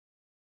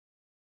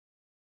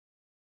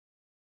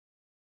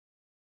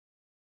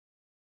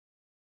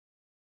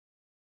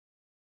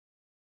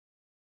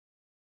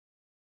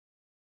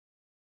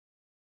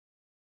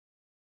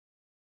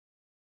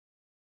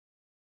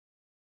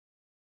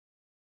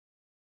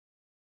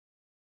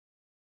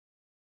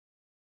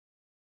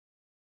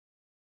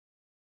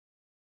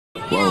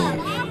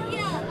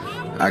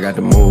I got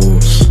the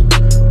moves.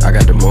 I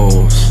got the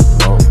moves.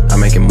 I'm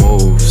making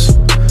moves.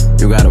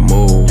 You gotta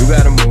move. You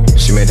gotta move.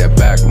 She made that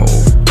back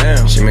move.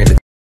 Damn. She made the.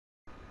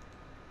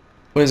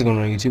 What is going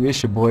on YouTube?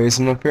 It's your boy,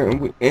 Ism up here,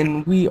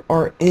 and we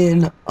are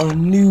in a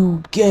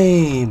new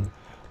game.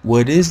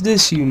 What is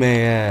this, you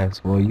may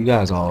ask? Well, you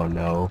guys all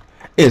know.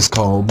 It's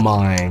called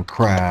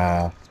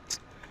Minecraft.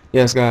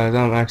 Yes, guys,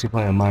 I'm actually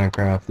playing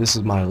Minecraft. This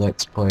is my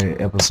Let's Play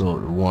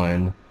episode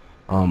 1.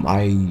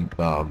 I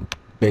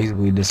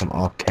basically did some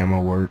off-camera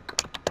work.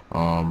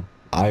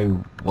 I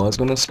was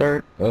gonna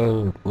start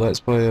a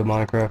Let's Play of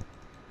Minecraft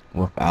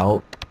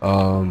without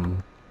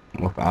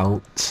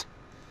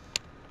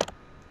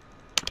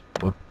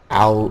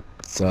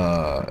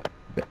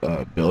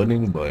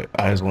building, but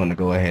I just wanted to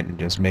go ahead and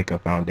just make a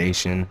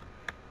foundation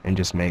and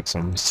just make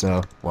some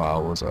stuff while I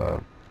was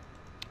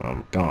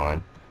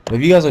gone. But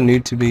if you guys are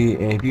new to me,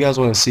 and if you guys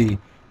want to see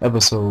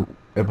episode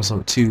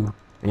 2,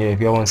 and yeah, if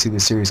y'all want to see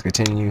the series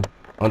continue,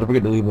 don't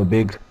forget to leave a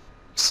big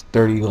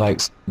 30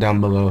 likes down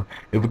below.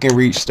 If we can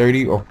reach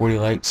 30 or 40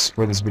 likes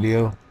for this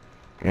video,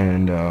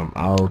 and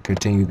I'll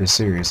continue the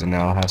series, and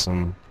I'll have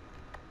some.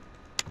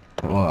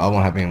 Well, I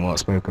won't have any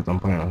Let's Play because I'm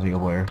playing on single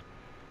player,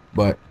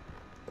 but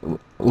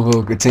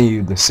we'll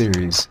continue the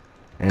series.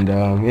 And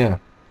yeah, if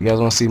you guys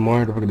want to see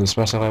more, don't forget to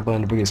smash that like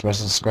button, don't forget to smash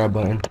the subscribe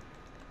button.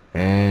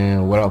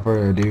 And without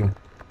further ado,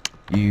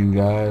 you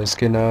guys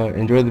can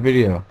enjoy the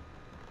video.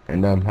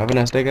 And have a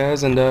nice day,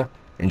 guys, and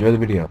enjoy the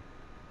video.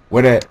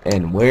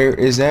 Where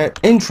is that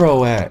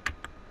intro at?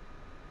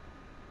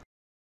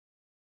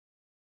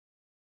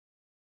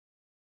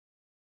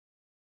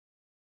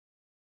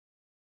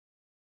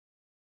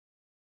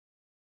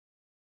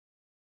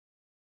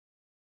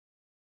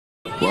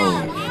 Whoa.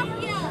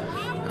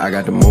 I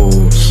got the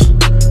moves.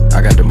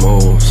 I got the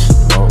moves.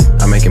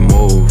 I'm making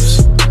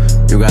moves.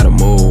 You gotta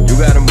move. You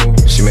gotta move.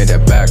 She made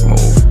that back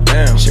move.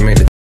 Damn. She made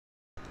the.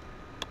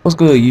 What's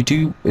good,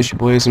 YouTube? It's your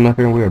boy Ism up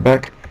here, and we are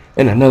back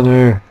in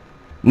another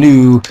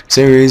new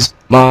series,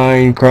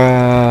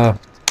 Minecraft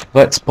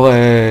Let's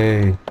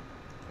Play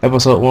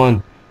episode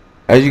 1.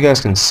 As you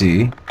guys can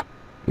see,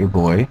 your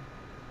boy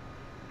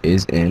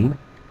is in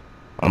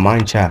a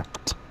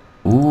mineshaft.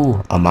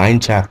 Ooh, a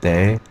mineshaft,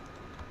 eh?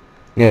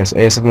 Yes,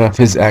 ASMF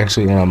is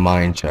actually in a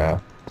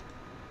mineshaft.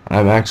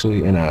 I'm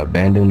actually in an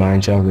abandoned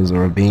mineshaft. There's a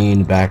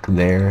ravine back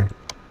there.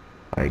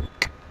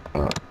 Like,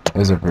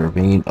 there's a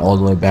ravine all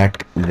the way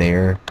back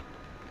there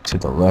to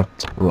the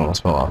left. We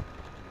almost fell off.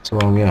 So,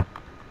 yeah.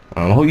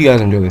 I hope you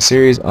guys enjoy the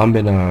series. I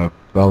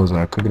was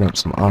cooking up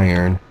some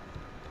iron.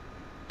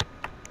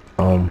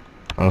 I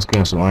was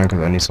cooking up some iron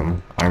because I need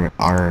some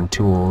iron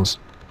tools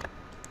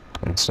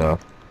and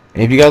stuff.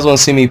 And if you guys want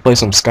to see me play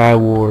some Sky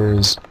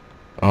Wars,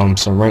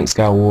 some ranked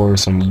Sky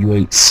Wars, some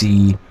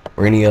UHC,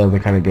 or any other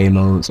kind of game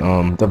modes,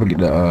 don't forget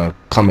to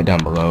comment down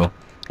below.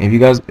 And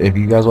if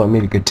you guys want me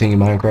to continue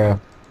Minecraft,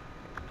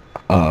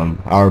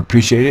 I would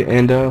appreciate it.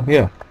 And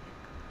yeah.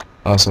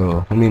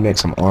 Also, let me make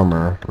some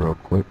armor real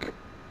quick.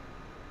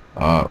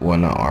 Well,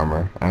 not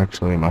armor.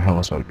 Actually, my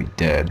helmet's about to be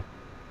dead.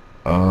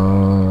 What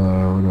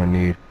do I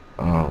need?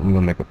 I'm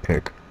gonna make a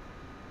pick.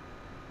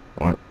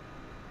 What?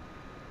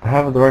 I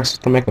have the rights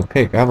to make a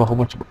pick. I have a whole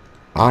bunch of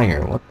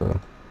iron. What the?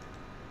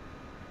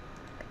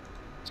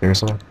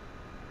 Seriously?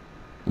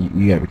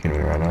 You gotta be kidding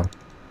me right now.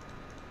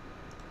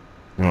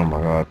 Oh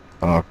my god.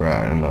 Oh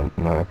crap. No,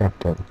 I can't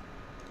tell.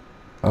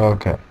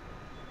 Okay.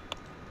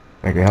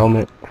 Make a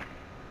helmet.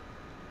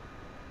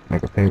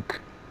 Make a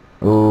pick.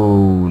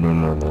 Oh,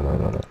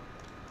 no.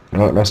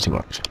 No, that's too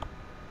much.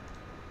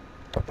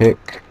 A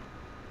pick.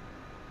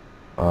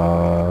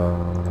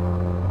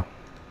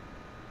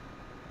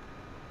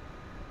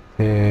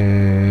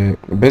 Pick.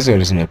 Basically, I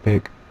just need a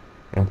pick.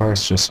 And probably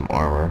it's just some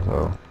armor,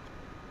 so.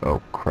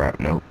 Oh crap,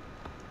 nope.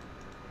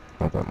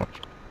 Not that much.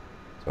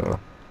 So,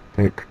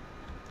 pick.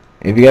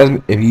 If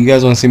you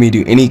guys want to see me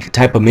do any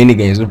type of mini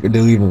games, don't forget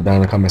to leave them down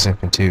in the comment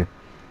section too.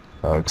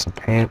 Some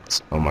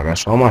pants. Oh my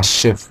gosh, why am I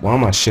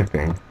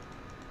shifting?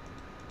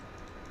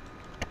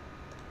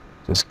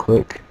 Just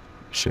click,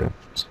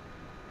 shift.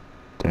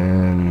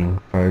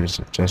 Then probably just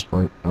a chest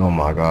plate. Oh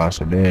my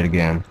gosh, I did it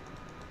again.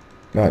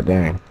 God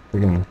dang.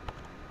 Freaking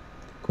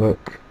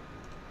click.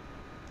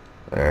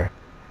 There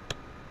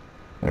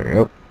we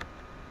go.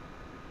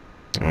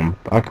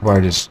 I could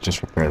probably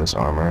just repair this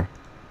armor.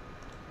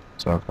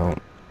 So I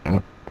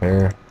can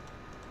repair.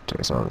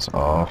 Take all this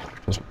off.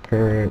 Just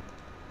repair it.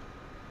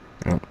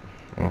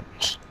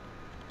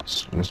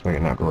 Just make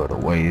it not go to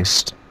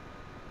waste.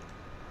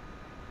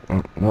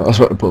 No, I was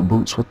about to put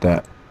boots with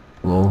that.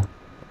 Low.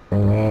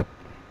 Repair that.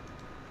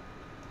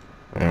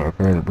 And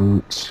repair the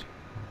boots.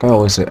 I can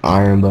always say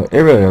iron, but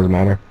it really doesn't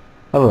matter.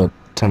 I have a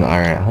ton of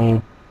iron at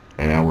home.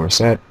 And now we're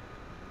set.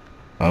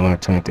 I'm gonna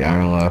turn up the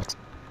iron left.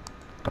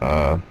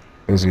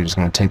 Basically just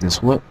gonna take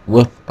this with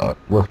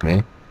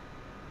me.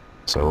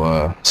 So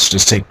let's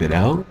just take that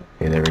out.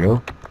 Okay, there we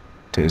go.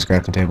 To this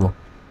crafting table.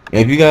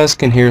 If you guys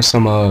can hear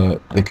some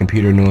the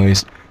computer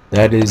noise,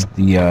 that is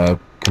the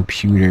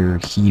computer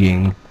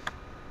heating.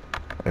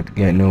 I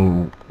got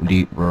no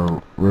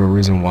real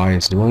reason why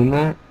it's doing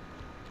that,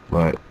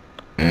 but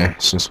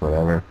it's just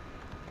whatever.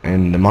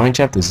 And the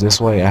Mineshaft is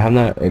this way. I have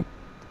not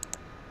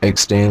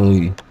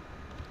externally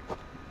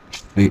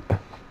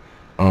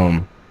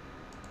um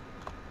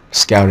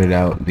scouted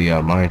out the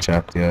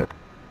Mineshaft yet.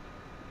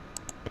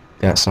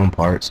 Got some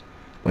parts,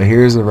 but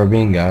here's the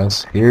ravine,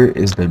 guys. Here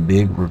is the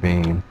big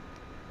ravine.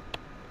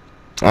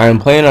 I am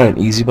playing on an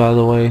easy, by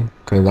the way,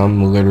 because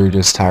I'm literally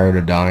just tired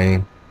of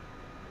dying.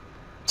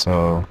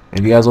 So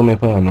if you guys want me to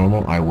play on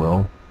normal, I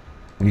will.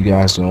 If you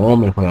guys don't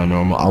want me to play on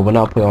normal, I will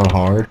not play on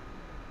hard,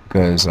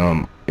 because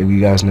if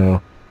you guys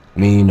know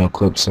me, no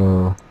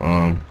Clipso,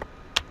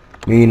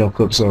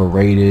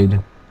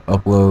 rated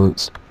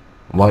uploads,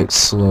 white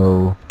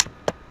slow,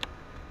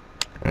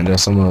 and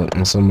some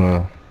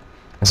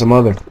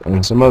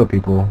other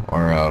people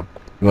are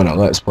doing a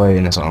let's play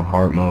and it's on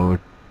hard mode.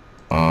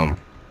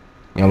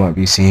 Y'all might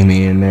be seeing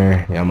me in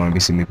there. Y'all might be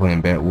seeing me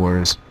playing Bed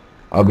Wars.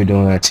 I'll be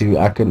doing that too.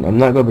 I'm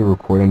not gonna be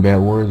recording Bed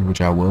Wars,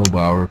 which I will, but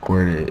I'll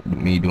record it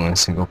me doing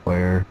single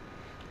player,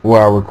 or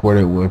I'll record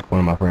it with one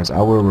of my friends.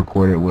 I will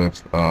record it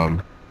with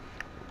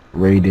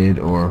rated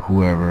or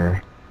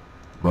whoever,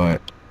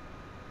 but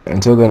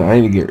until then I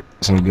need to get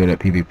some good at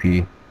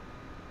PvP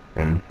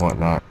and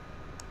whatnot.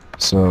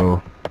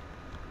 So,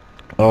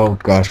 oh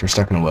gosh, we're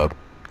stuck in a web.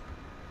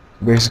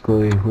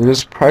 Basically, we're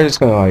probably just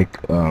gonna like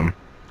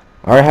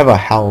I already have a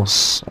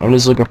house. I'm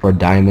just looking for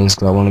diamonds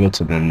because I want to go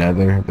to the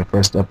Nether. The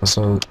first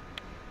episode.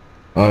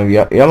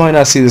 Y'all might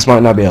not see this.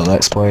 Might not be a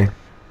let's play.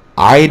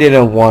 I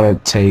didn't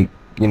want to take,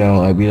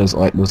 like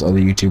those other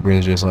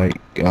YouTubers, just like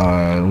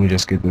let me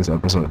just get this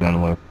episode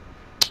done with.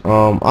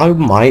 I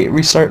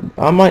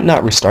might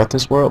not restart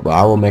this world, but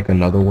I will make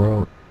another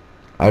world.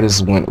 I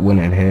just went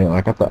ahead.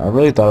 Like I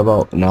really thought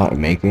about not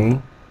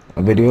making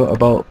a video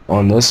about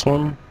on this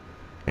one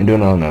and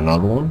doing it on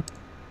another one.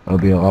 It'll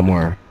be a lot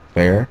more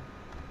fair.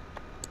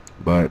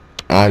 But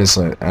I just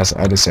said, I'll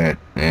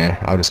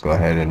just go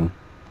ahead and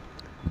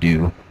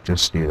do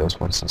this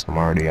one since I'm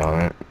already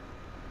on it.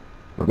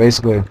 But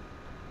basically,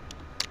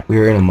 we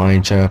are in a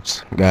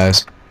Mineshaft,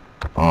 guys.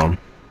 Why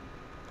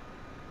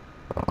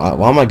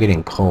am I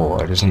getting coal?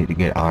 I just need to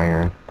get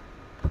iron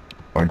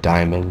or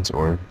diamonds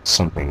or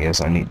something.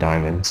 Yes, I need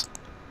diamonds,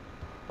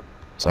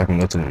 so I can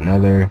go to the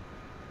Nether,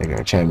 make an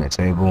enchantment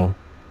table.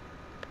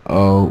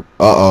 Oh,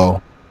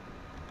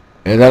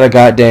 is that a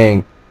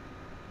goddamn?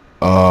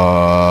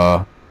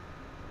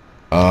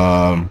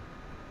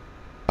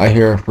 I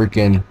hear a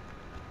freaking.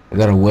 Is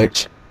that a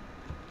witch?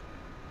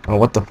 Oh,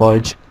 what the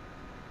fudge?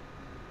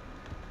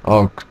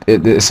 Oh,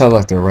 it sounds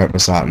like they're right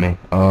beside me.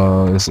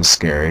 Oh, this is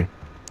scary.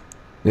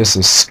 This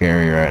is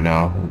scary right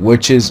now.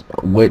 Witch, there's a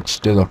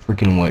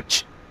freaking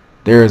witch.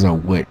 There is a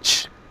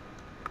witch.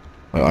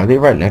 Wait, are they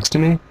right next to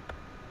me?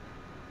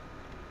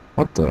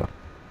 What the?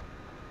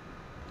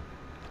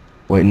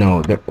 Wait,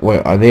 no.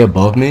 Wait, are they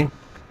above me?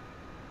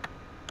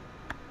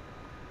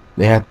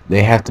 They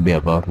have to be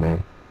above me.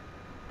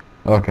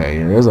 Okay,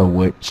 yeah, there's a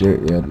witch.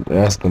 Yeah,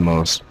 that's the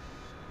most.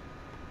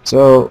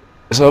 So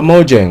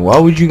Mojang, why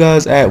would you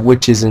guys add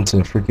witches into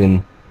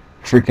freaking,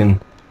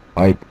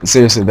 like,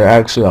 seriously, they're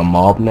actually a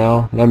mob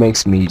now? That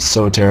makes me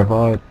so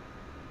terrified.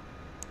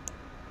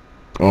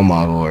 Oh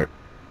my lord.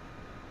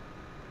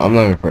 I'm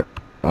not even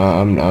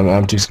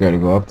I'm too scared to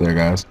go up there,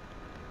 guys.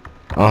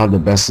 I don't have the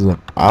best of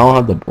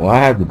well, I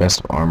have the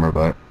best of armor,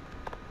 but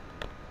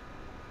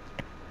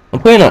I'm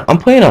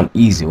playing on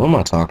easy. What am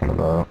I talking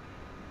about?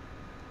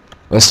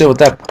 Let's still with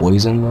that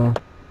poison though.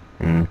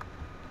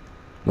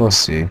 We'll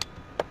see.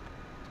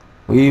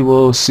 We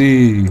will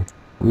see.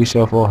 We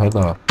shall fall head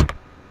off.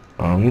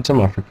 Let me turn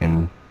my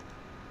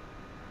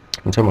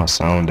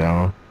sound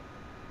down.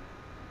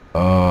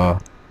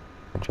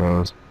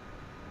 Controls.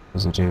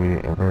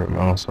 Sensitivity, invert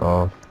mouse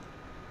off.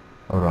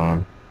 Hold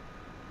on.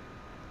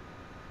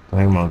 What the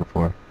heck am I looking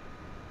for?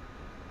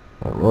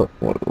 What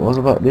was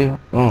I about to do?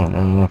 Oh,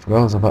 no, I forgot what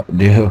I was about to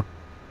do.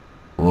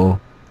 Whoa.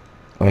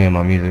 Oh yeah,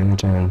 my music. Let me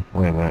turn.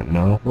 Wait a minute.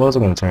 No. What was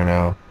I gonna turn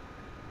down?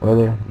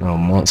 Weather? No,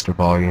 monster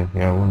volume.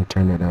 Yeah, I want to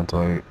turn that down to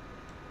like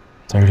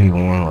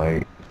 31.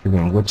 Like,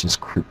 freaking witches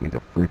creep me the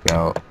freak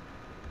out.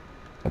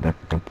 Got that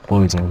freaking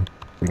poison.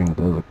 Freaking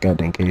those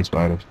goddamn cave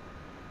spiders.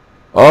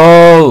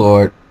 Oh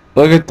lord.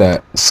 Look at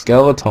that.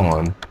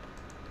 Skeleton.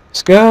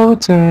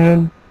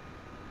 Skeleton.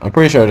 I'm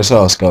pretty sure I just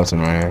saw a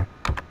skeleton right here.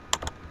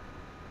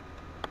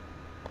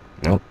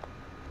 Nope.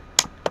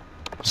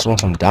 Just want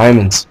some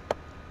diamonds.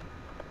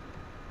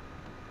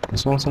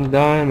 Just want some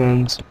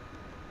diamonds.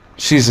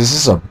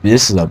 Jesus,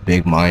 this is a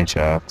big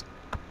Mineshaft.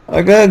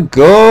 I got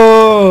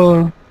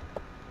gold.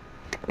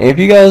 And if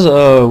you guys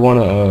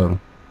wanna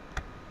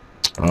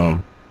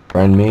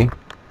friend me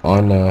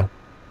on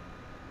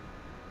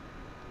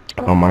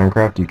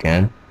Minecraft, you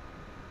can.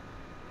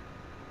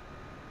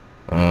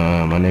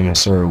 My name is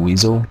Sir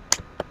Weasel.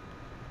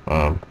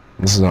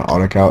 This is an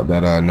auto account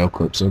that No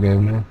Clipso gave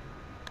me.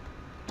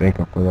 Thank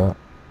you for that.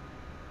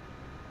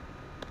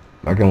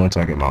 I can wait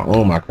till I get my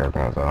own Minecraft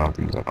account, so I don't have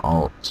to use an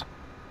alt.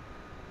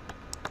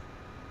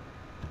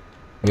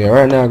 Yeah,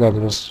 right now I got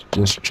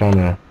just trying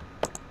to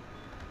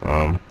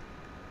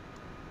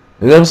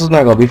this episode's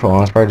not gonna be for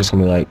long. It's probably just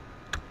gonna be like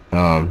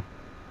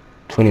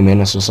 20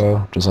 minutes or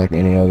so, just like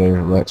any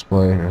other Let's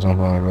Play or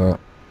something like that.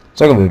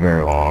 It's not gonna be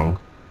very long.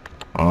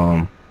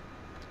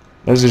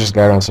 Those are just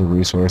guiding some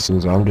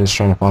resources. I'm just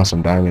trying to find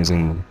some diamonds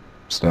and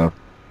stuff.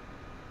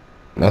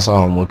 That's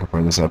all I'm looking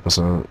for this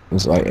episode.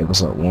 It's like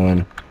episode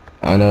 1.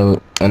 I know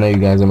you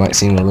guys, it might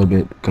seem a little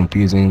bit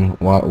confusing.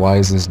 Why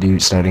is this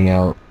dude starting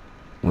out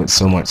with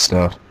so much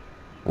stuff?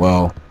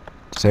 Well,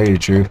 to tell you the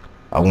truth,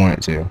 I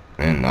wanted to,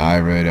 and I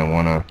really didn't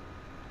want to.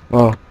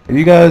 Well, if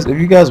you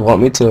guys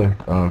want me to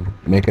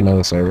make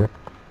another server,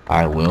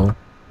 I will,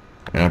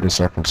 and I'll just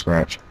start from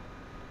scratch.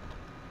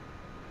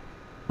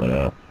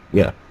 But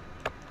yeah.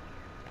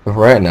 But for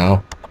right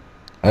now,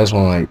 I just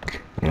want to,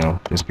 like, you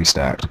know, just be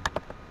stacked.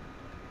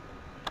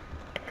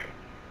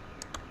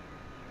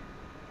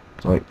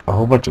 It's like a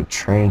whole bunch of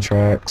train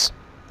tracks,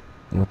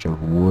 a bunch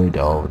of wood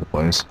all over the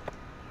place.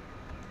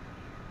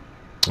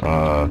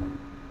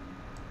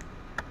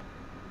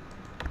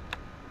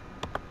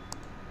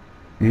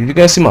 Did you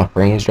guys see my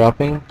frames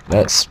dropping?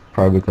 That's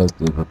probably because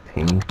of the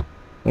ping.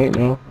 Wait,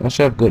 no, I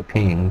should have good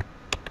ping.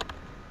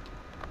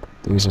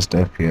 It was just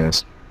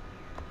FPS.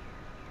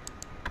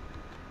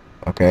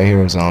 Okay, I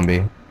hear a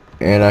zombie.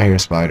 And I hear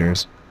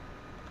spiders.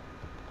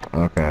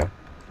 Okay.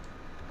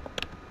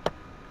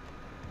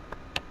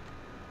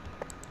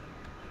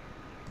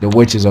 The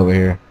witch is over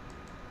here.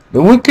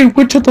 The wicked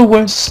witch of the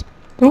west.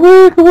 The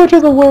wicked witch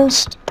of the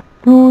west.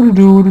 Do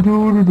do do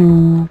do do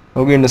do.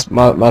 I'm getting this.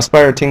 My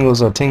spider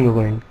tingles are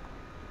tingling.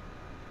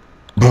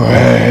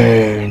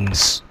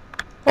 Brains.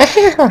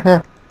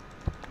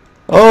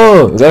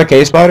 Oh, is that a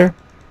cave spider?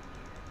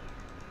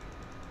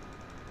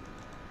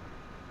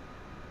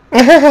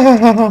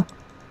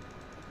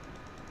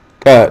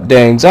 God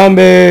dang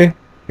zombie!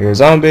 Here's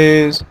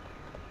zombies.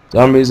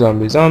 Zombies,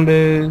 zombies,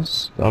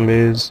 zombies.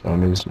 Zombies,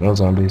 zombies, no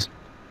zombies.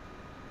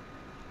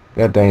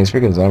 God dang, these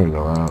freaking zombies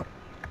are out.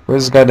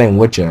 Where's this goddamn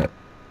witch at?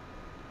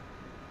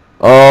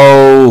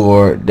 Oh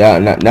Lord, now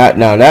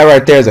that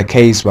right there is a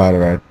cave spider,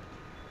 right?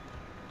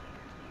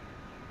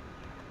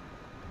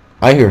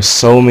 I hear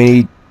so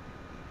many.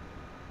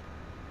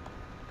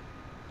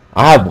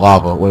 I have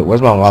lava. Wait,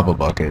 where's my lava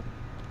bucket?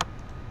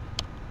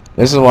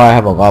 This is why I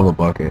have a lava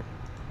bucket.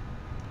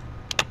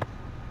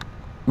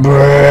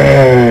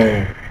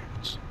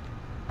 Brains.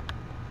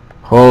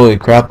 Holy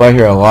crap, I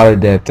hear a lot of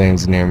dead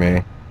things near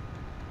me.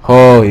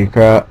 Holy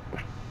crap.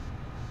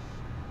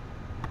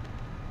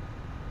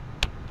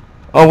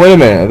 Oh, wait a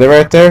minute. Are they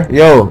right there?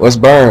 Yo, let's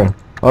burn.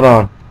 Hold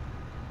on.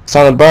 It's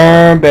time to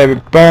burn,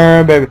 baby.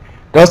 Burn, baby.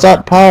 Don't stop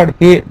the party.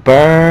 Hit.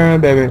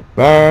 Burn, baby.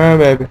 Burn,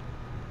 baby.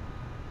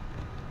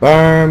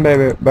 Burn,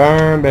 baby.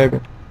 Burn, baby.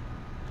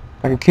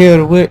 I can kill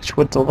the witch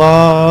with the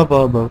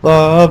lava,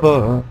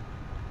 lava.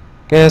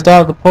 Can't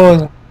stop the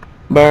poison.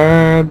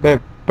 Burn,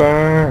 baby.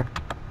 Burn.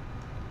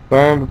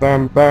 Burn,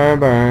 burn, burn,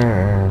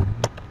 burn.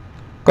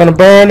 Gonna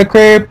burn the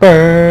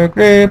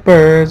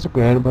creepers.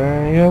 Gonna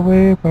burn your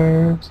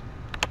weepers.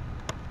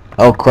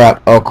 Oh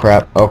crap, oh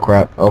crap, oh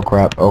crap, oh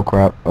crap, oh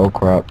crap, oh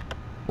crap.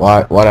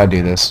 Why'd I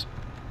do this?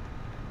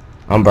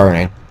 I'm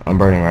burning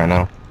right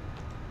now.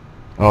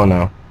 Oh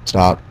no,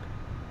 stop.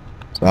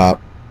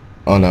 Stop.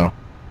 Oh no.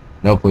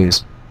 No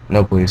please.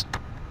 No please.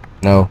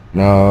 No,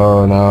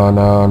 no, no,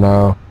 no,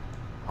 no.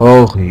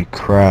 Holy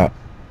crap.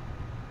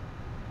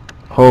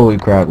 Holy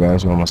crap,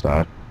 guys, we almost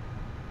died.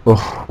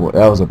 Oh, well,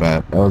 that was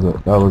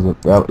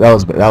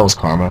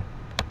karma.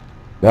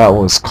 That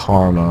was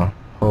karma.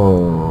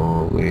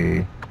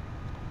 Holy.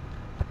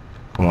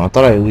 Come on, I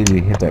thought I at least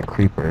hit that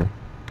creeper.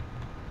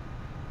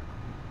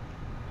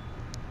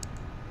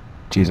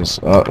 Jesus.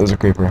 Oh, there's a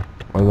creeper.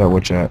 Where's that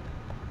witch at?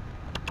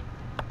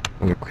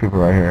 There's a creeper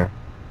right here.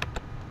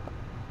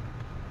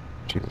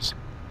 Jesus.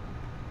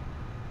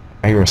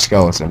 I hear a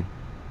skeleton.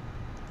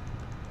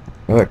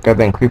 Where's that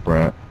goddamn creeper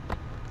at?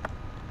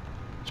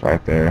 It's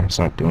right there. It's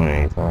not doing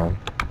anything.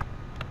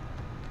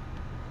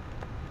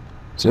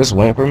 Is this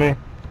waiting for me?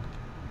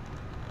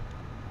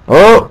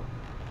 Oh!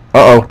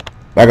 Uh-oh.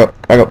 Back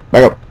up, back up,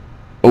 back up.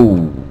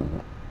 Ooh.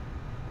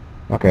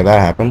 Okay, that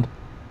happened.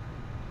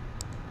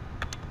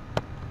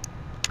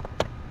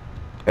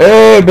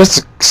 Hey,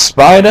 Mr.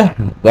 Spider!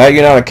 Glad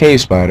you're not a cave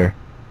spider.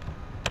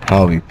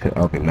 I'll be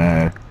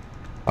mad.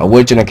 A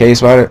witch and a cave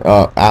spider?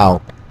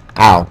 Ow.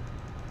 Ow.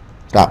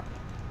 Stop.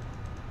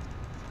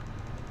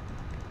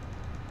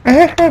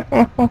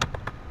 I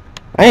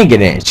ain't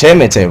getting an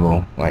enchantment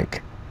table.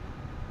 Like,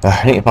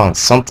 I need to find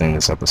something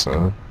this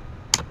episode.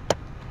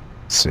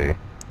 Let's see.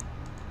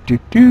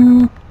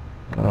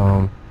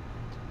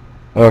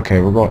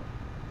 Okay, we're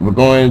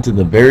going into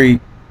the very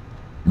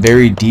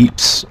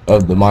deeps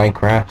of the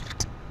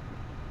Minecraft.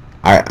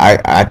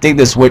 I think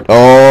this would.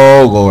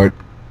 Oh Lord.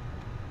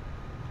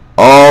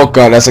 Oh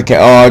God, that's a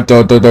cat. Oh,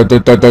 no.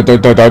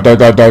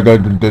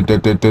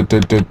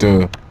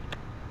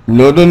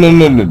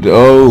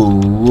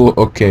 Oh,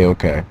 okay.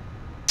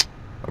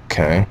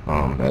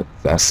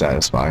 That's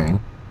satisfying.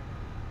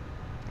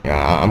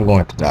 Yeah, I'm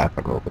going to die if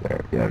I go over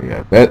there.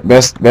 Yeah.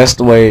 Best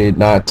way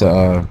not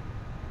to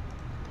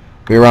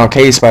be around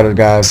cave spiders,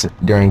 guys,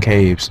 during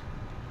caves.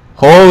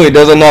 Holy,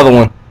 there's another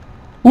one.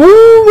 Whoa,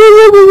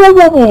 whoa,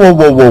 whoa,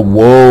 whoa, whoa,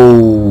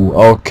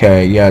 whoa.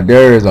 Okay, yeah,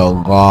 there is a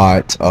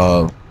lot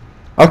of.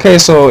 Okay,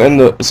 so in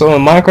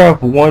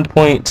Minecraft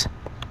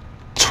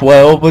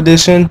 1.12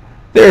 edition,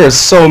 there are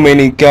so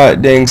many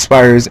goddamn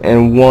spiders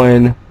and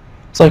one.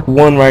 It's like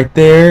one right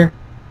there,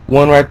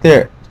 one right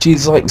there.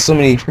 Jeez, like so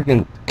many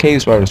freaking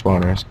cave spider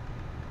spawners.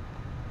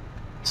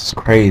 This is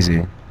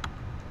crazy.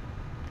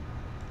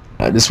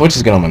 This switch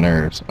is getting on my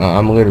nerves.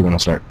 I'm literally gonna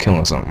start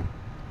killing something.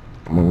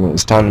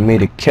 It's time for me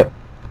to kill.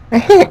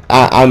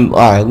 I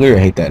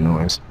literally hate that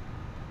noise.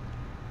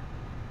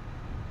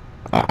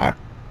 I,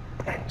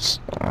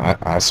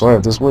 I swear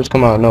if this switch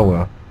come out of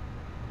nowhere.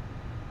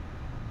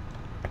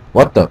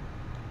 What the?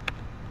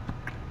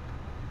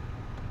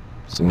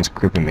 This thing's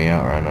creeping me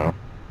out right now.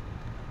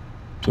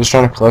 Just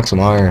trying to collect some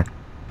iron.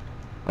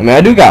 I mean,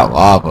 I do got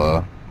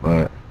lava,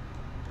 but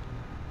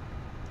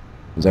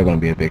is that gonna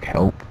be a big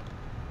help?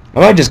 I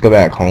might just go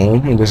back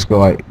home and just go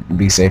like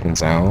be safe and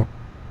sound.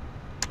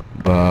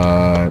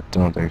 But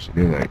don't think I should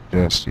do that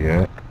just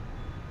yet.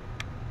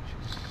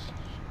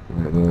 Get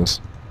rid of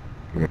this.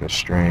 Get rid of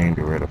string.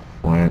 Get rid of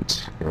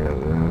flint. Get rid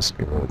of this.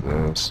 Get rid of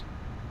this.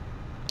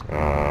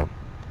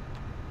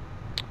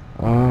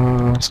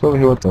 Let's go over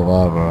here with the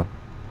lava.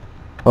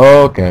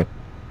 Okay.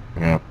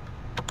 Yeah.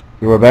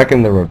 We're back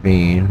in the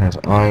ravine. There's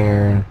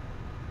iron.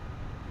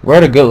 We're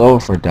at a good level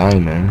for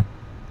diamond.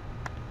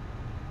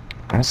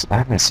 I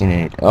haven't seen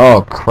any.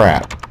 Oh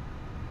crap.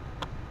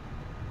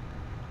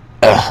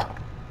 Ugh.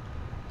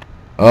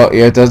 Oh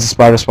yeah, there's a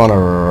spider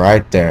spawner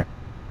right there.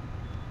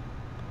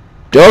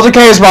 Those are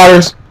cave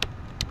spiders.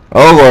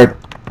 Oh lord.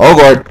 Oh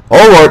lord.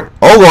 Oh lord.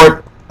 Oh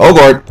lord. Oh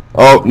lord.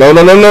 Oh no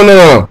no no no no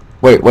no.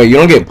 Wait, you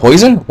don't get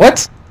poisoned?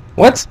 What?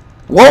 What?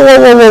 Whoa whoa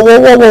whoa whoa whoa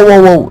whoa whoa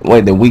whoa whoa.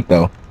 Wait, they're weak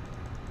though.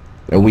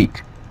 They're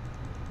weak.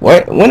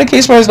 What? When the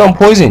cave spiders don't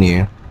poison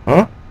you?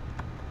 Huh?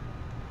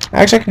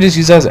 Actually, I could just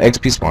use that as an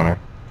XP spawner.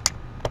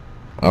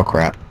 Oh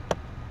crap.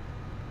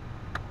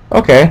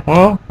 Okay,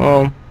 well,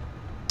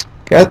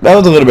 that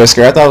was a little bit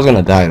scary. I thought I was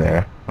gonna die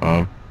there.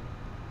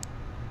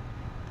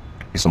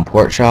 Some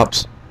pork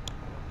chops.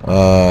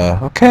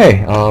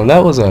 Okay.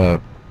 That was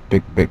a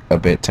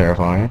bit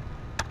terrifying.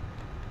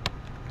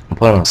 I'm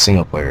playing on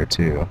single player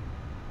too.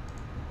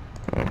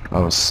 That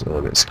was a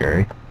little bit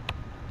scary.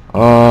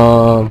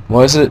 Well,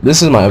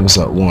 this is my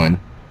episode 1.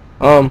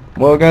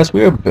 Well, guys,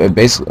 we are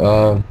basically,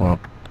 well,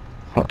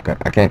 okay,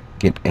 I can't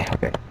get,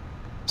 okay.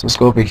 So let's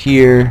go over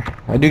here.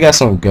 I do got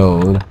some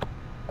gold.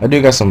 I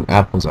do got some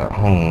apples at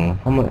home.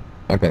 How much?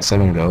 I got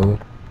 7 gold.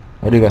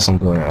 I do got some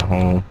gold at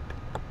home.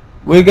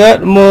 We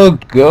got more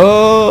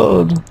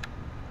gold.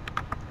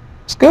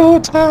 It's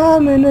gold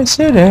time in the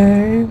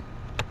city.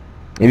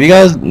 If you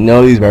guys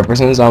know these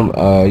references,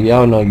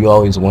 y'all know You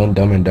Always Won,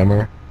 Dumb and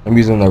Dumber. I'm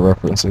using the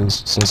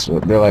references since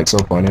they're like so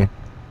funny.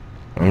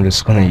 I'm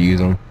just gonna use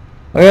them.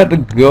 I got the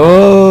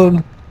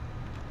gold.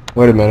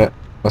 Wait a minute.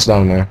 What's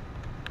down there?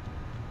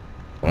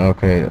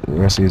 Okay, the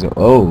rest of these are,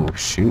 oh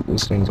shoot,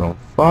 this thing's on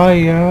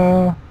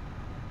fire.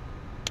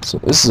 So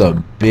this is a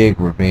big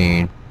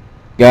ravine.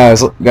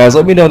 Guys,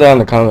 let me know down in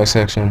the comment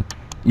section.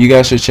 You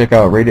guys should check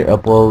out Rated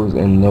Uploads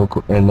and No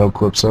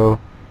Clipso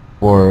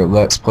for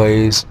Let's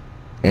Plays.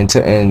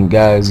 And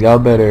guys, y'all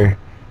better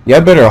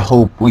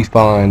hope we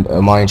find a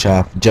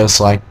mineshaft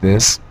just like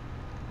this.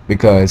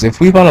 Because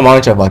if we find a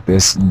mineshaft like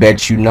this,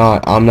 bet you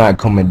not, I'm not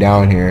coming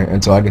down here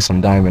until I get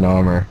some diamond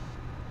armor.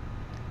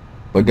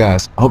 But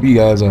guys, I hope you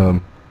guys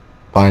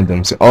find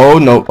them. Oh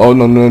no, oh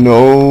no no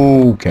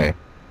no. Okay,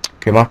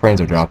 my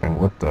frames are dropping.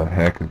 What the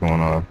heck is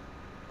going on?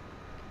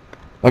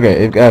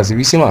 Okay, if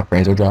you see my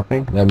frames are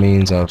dropping, that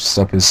means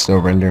stuff is still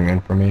rendering in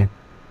for me.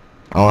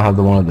 I don't have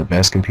one of the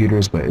best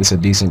computers, but it's a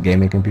decent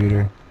gaming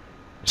computer.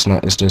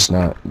 It's just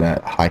not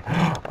that high.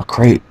 A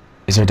crate.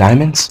 Is there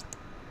diamonds?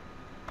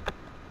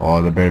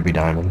 Oh, there better be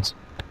diamonds.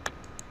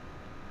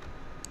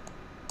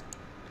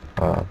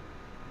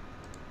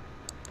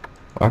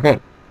 Okay.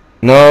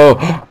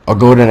 No, a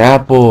golden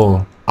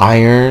apple,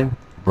 iron,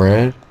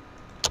 bread,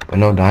 but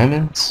no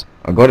diamonds.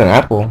 A golden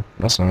apple.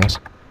 That's nice.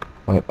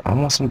 Wait, I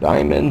want some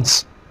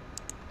diamonds.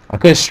 I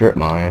could strip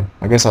mine.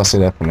 I guess I'll say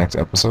that for next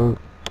episode.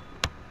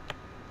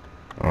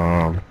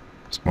 Some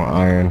more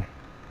iron.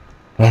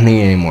 Don't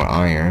need any more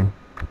iron.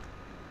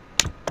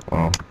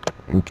 Well,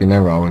 you can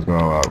never always go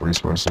out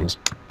resources.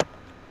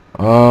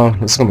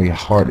 This is gonna be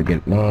hard to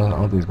get. No, I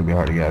don't think it's gonna be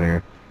hard to get out of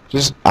here.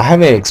 I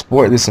haven't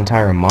explored this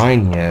entire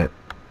mine yet.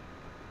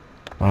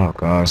 Oh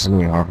gosh, it's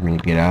gonna be hard for me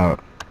to get out.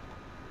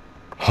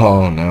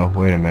 Oh no,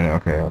 wait a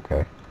minute. Okay,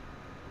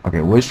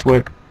 which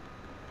way?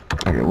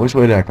 Okay, which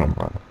way did I come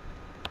from?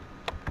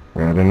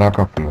 Yeah, I did not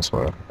come from this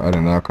way.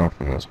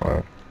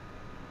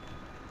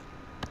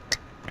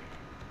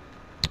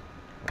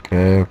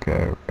 Okay.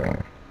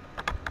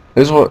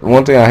 This is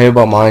one thing I hate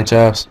about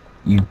mineshafts.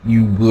 You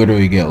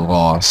literally get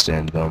lost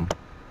in them.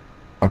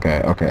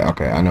 Okay.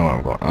 I know where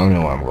I'm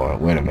going.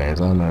 Wait a minute, is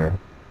that another?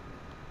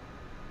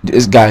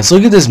 Guys,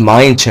 look at this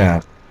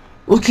mineshaft.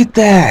 Look at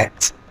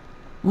that.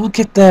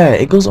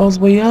 It goes all the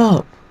way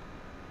up.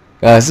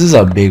 Guys, this is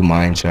a big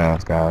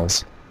mineshaft,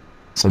 guys.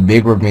 It's a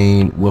big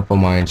ravine with a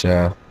mine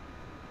shaft.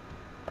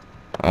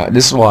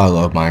 This is why I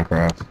love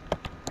Minecraft.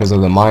 Because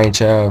of the mine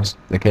shafts,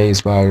 the cave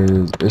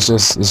spiders. It's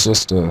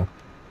just a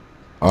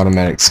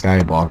automatic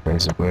skyblock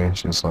basically.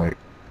 It's just like,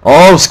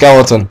 oh,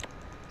 skeleton,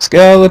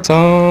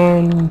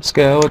 skeleton,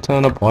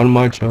 skeleton upon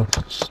my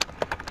chest.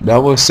 That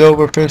was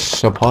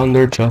silverfish upon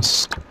their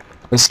chest.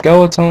 The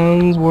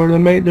skeletons were to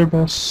make their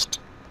best.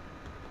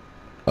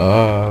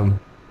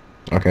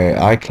 Okay,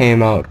 I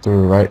came out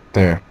through right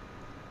there.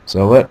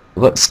 So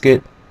let's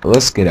get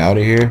out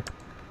of here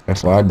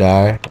before I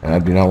die, and I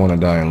do not want to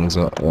die unless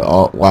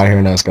why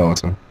here now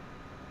skeleton.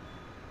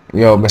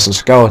 Yo, Mr.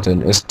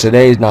 Skeleton,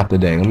 today's not the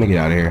day. Let me get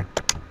out of here.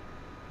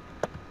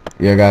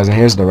 Yeah, guys, and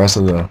here's the rest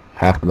of the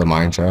half of the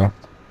mine shaft.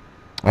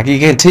 Like he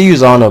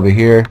continues on over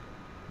here,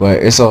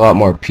 but it's a lot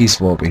more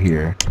peaceful over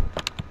here.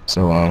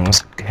 So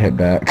let's head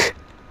back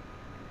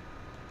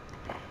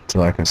to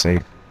like a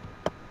safe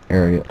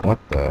area. What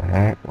the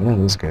heck? When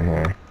did this get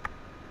here?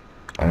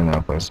 I don't know how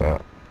to place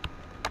that.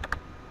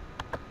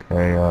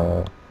 Okay,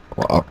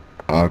 well,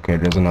 okay,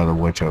 there's another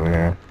witch over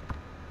here.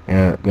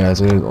 Yeah,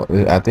 guys,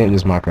 I think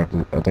this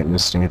Minecraft, I think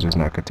this thing is just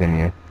not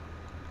continuing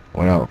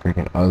without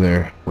freaking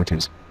other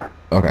witches.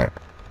 Okay.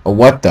 Oh,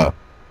 what the?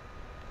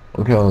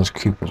 Look at all those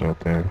creepers right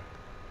there.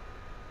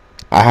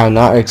 I have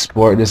not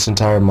exported this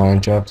entire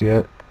Mineshaft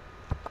yet.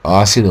 Oh,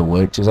 I see the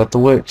witch. Is that the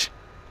witch?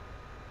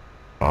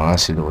 Oh, I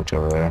see the witch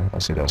over there. I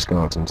see that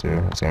skeleton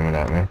too. It's aiming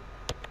at me. I'm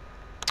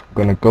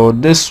gonna go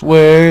this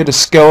way. The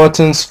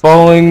skeleton's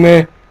following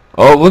me.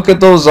 Oh, look at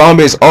those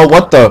zombies. Oh,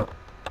 what the?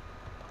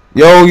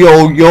 Yo,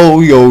 yo, yo,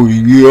 yo,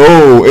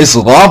 yo. It's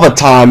lava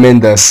time in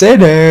the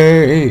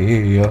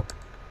city.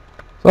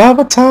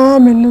 Lava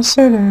time in the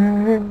city.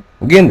 I'm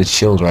getting the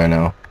chills right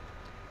now.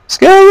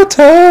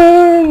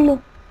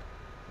 Skeleton!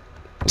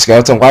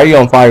 Skeleton, why are you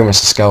on fire,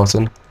 Mr.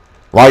 Skeleton?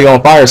 Why are you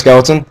on fire,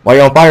 Skeleton? Why are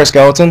you on fire,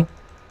 Skeleton?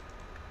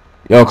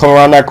 Yo, come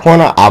around that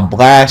corner, I'll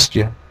blast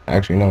you.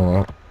 Actually, no,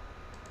 what?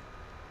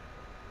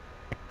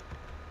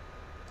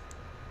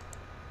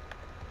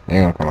 You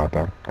ain't gonna come out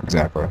there.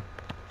 Exactly.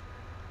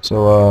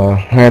 So,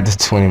 we're at the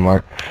 20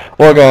 mark.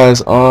 Well,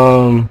 guys,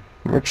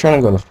 we're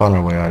trying to find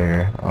our way out of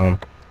here.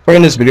 For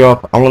in this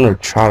video, I'm gonna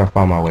try to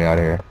find my way out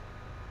of here.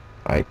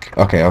 Like,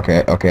 okay, I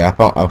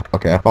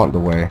found the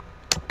way.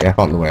 Okay, I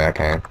found the way I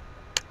can.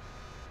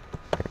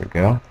 There we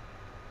go.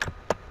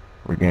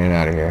 We're getting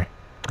out of here.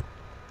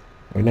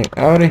 We're getting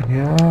out of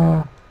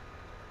here.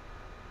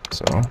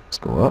 So, let's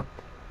go up.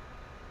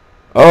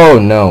 Oh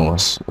no,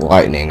 it's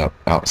lightning up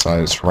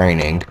outside. It's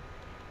raining.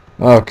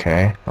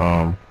 Okay,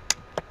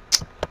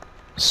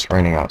 it's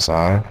raining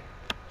outside.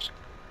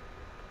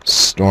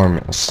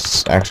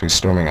 It's actually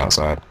storming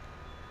outside.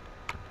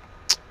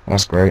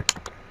 That's great.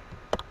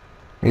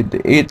 Need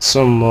to eat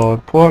some more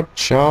pork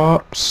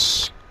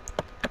chops.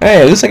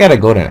 Hey, at least I got a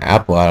golden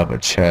apple out of a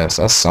chest.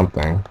 That's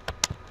something.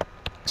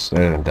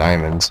 Instead of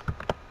diamonds.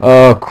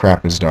 Oh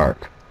crap, it's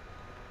dark.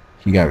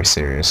 You gotta be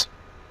serious.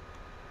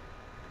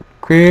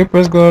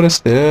 Creeper's gonna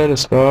steal the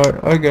start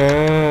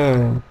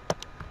again.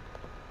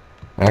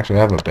 Actually,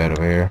 I have a bed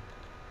over here.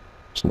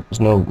 There's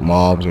no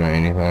mobs or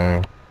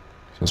anything.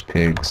 It's just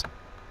pigs.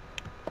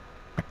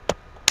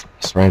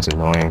 This rain's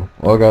annoying.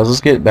 Well, guys,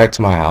 let's get back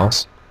to my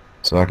house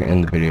so I can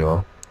end the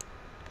video.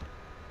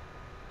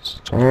 Let's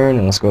turn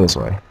and let's go this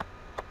way.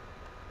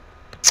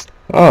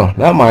 Oh,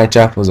 that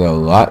Mineshaft was a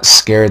lot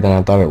scarier than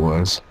I thought it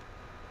was.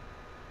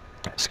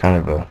 It's kind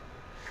of a...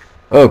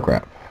 Oh,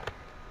 crap.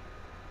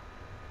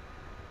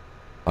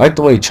 I like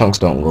the way chunks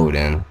don't load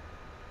in.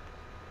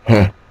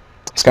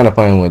 It's kind of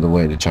funny with the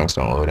way the chunks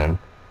don't load in.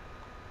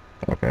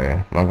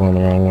 Okay, am I going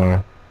the wrong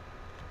way?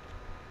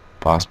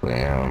 Possibly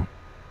am.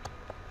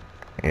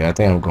 Yeah, I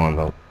think I'm going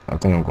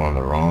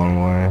the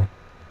wrong way.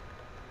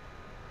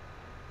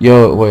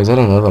 Yo, wait, is that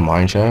another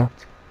Mineshaft?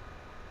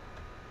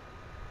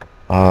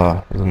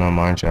 There's another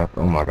Mineshaft.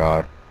 Oh my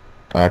god.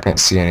 I can't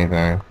see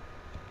anything.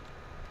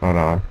 Hold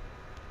on.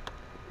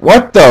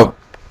 What the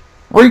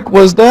freak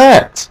was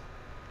that?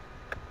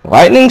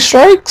 Lightning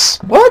strikes?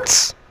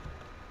 What?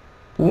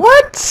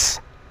 What?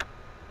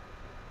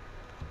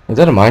 Is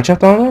that a Mineshaft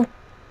down there?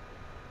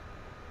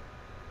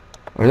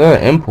 Or is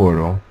that an end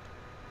portal?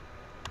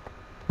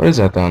 What is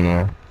that down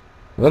there?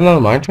 Is that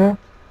another Mineshaft?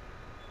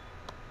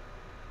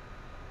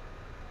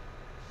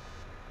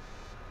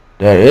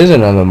 There is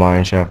another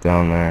Mineshaft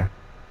down there.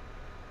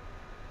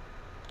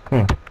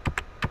 Let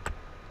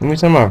me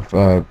turn my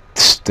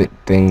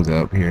things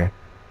up here.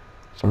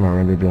 So my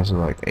render distance is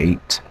like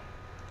 8.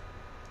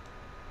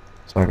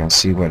 So I can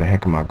see where the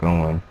heck am I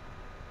going.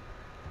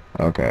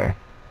 Okay.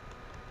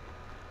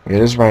 Yeah,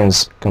 this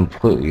rain's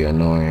completely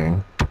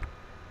annoying.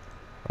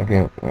 I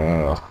can't,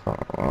 I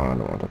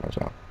don't want to touch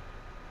out.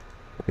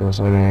 Video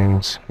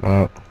settings,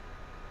 nope.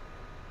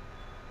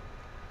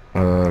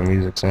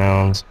 Music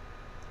sounds.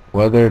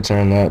 Weather,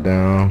 turn that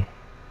down.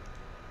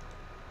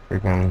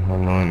 Freaking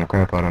annoying the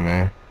crap out of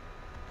me.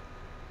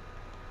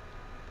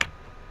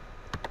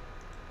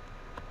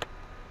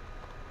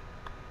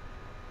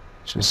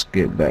 Just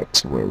get back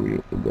to where we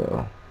need to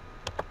go.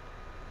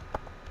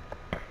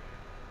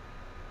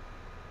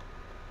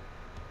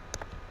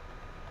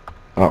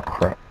 Oh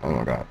crap! Oh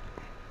my god!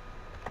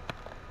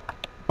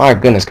 My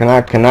goodness! Can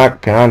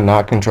I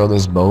not control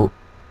this boat?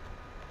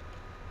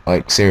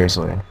 Like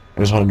seriously, I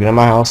just want to get in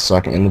my house so I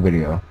can end the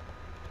video.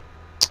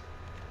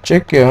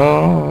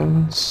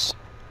 Chickens,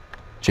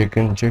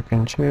 chickens,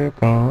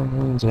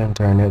 and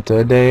turn it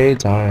to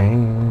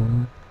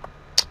daytime.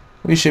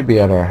 We should be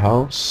at our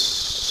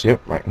house.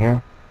 Yep, right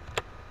here.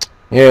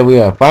 Yeah, we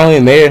have finally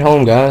made it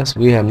home, guys.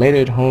 We have made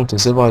it home to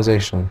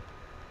civilization.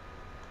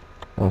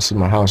 I don't see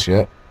my house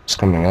yet. It's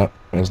coming up.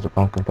 There's the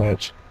pumpkin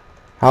patch.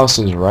 House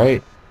is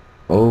right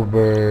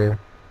over.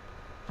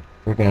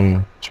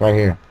 Freaking, it's right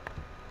here.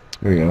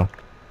 There we go.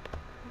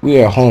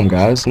 We are home,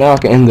 guys. Now I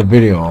can end the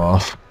video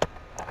off.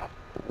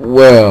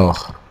 Well,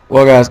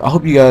 guys. I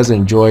hope you guys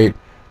enjoyed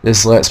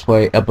this Let's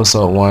Play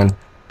episode 1.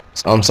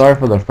 I'm sorry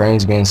for the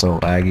frames being so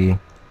laggy.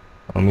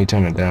 Let me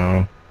turn it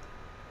down.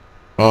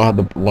 I don't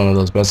have one of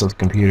those best of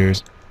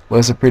computers, but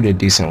it's a pretty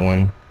decent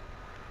one.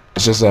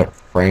 It's just that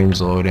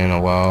frames load in a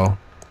while.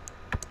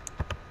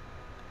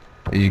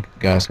 You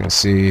guys can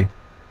see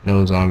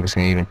no zombies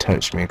can even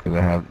touch me because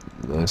I have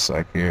this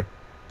like here.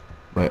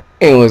 But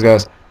anyways,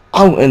 guys,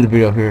 I will end the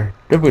video here.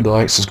 Don't forget to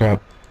like,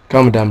 subscribe,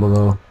 comment down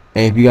below,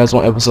 and if you guys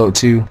want episode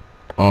 2,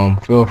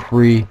 feel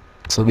free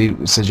to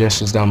leave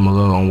suggestions down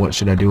below on what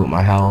should I do with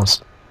my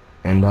house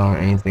and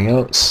anything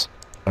else.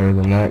 Other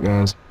than that,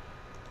 guys,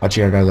 I'll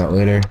check you guys out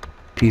later.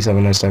 Peace. Have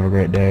a nice day. Have a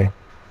great day.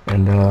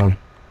 And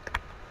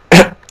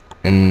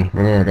and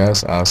remember,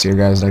 guys, I'll see you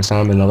guys next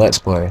time in the Let's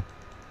Play.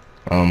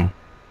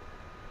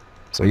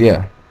 So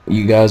yeah,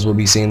 you guys will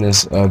be seeing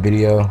this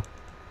video,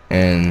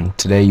 and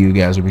today you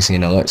guys will be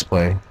seeing a Let's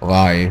Play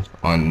live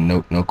on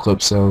No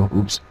Clipso.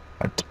 Oops,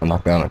 I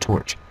knocked down a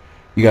torch.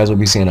 You guys will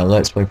be seeing a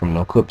Let's Play from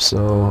No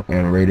Clipso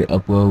and Rated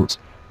Uploads.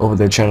 Both of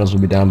their channels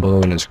will be down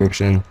below in the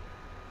description.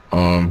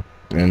 And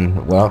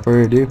without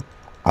further ado,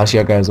 I'll see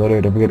you guys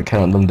later. Don't forget to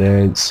count them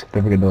deads.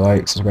 Don't forget to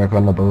like, subscribe,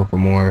 comment down below for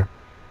more.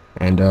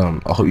 And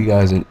I hope you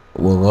guys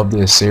will love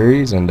this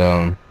series. And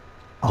I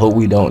hope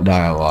we don't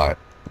die a lot,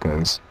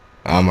 because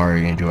I'm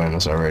already enjoying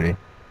this already.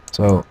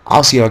 So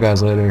I'll see y'all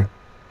guys later.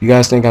 If you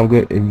guys think I'm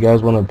good, if you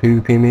guys want to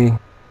PvP me,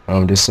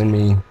 just send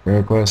me a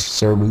request,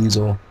 Sir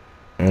Weasel.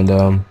 And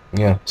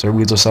yeah, Sir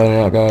Weasel signing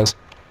out, guys.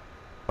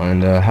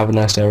 And have a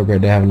nice day, have a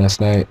great day, have a nice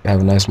night,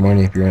 have a nice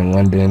morning if you're in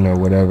London or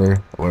whatever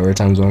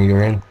time zone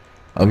you're in.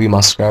 I love you,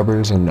 my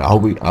subscribers, and I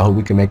hope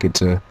we can make it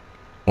to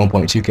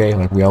 1.2K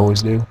like we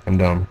always do.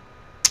 And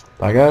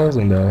bye guys,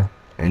 and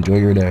enjoy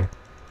your day.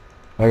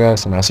 Bye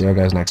guys, and I'll see you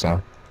guys next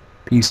time.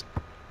 Peace.